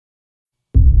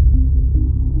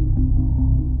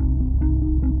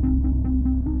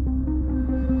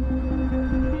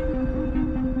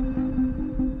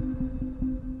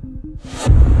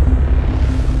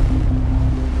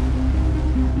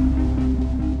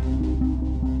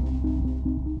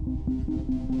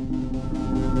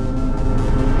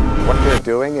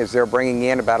doing is they're bringing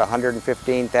in about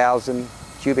 115,000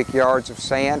 cubic yards of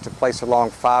sand to place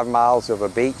along 5 miles of a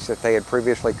beach that they had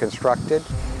previously constructed.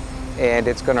 And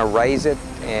it's going to raise it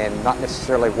and not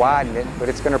necessarily widen it, but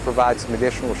it's going to provide some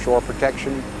additional shore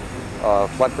protection,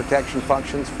 flood protection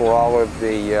functions for all of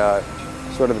the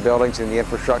sort of the buildings and the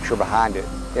infrastructure behind it.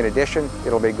 In addition,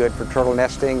 it'll be good for turtle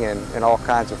nesting and all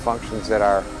kinds of functions that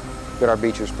our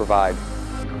beaches provide.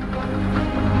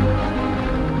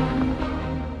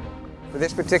 For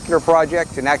this particular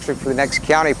project, and actually for the next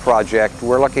county project,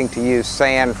 we're looking to use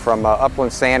sand from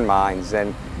upland sand mines,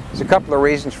 and there's a couple of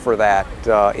reasons for that.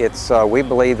 We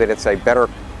believe that it's a better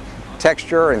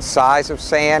texture and size of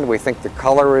sand. We think the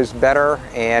color is better,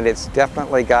 and it's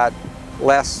definitely got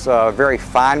less very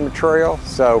fine material.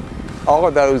 So all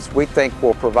of those we think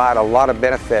will provide a lot of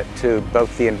benefit to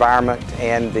both the environment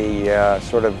and the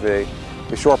sort of the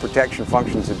shore protection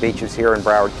functions of beaches here in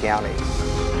Broward County.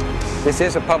 This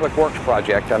is a public works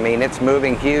project. I mean, it's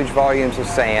moving huge volumes of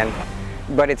sand,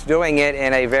 but it's doing it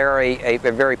in a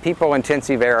very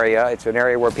people-intensive area. It's an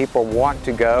area where people want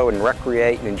to go and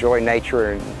recreate and enjoy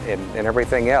nature and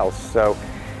everything else. So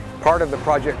part of the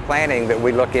project planning that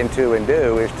we look into and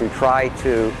do is to try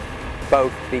to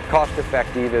both be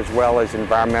cost-effective as well as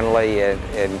environmentally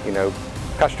and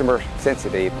customer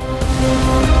sensitive.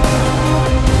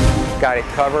 Got it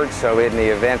covered, so in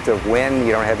the event of wind,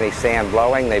 you don't have any sand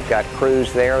blowing. They've got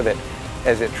crews there that,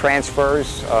 as it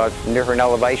transfers from different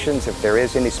elevations, if there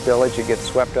is any spillage, it gets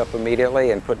swept up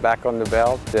immediately and put back on the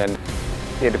belt. And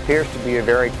it appears to be a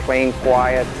very clean,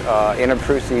 quiet,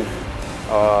 inobtrusive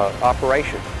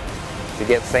operation to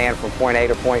get sand from point A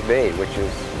to point B, which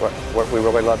is what we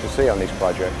really love to see on these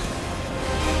projects.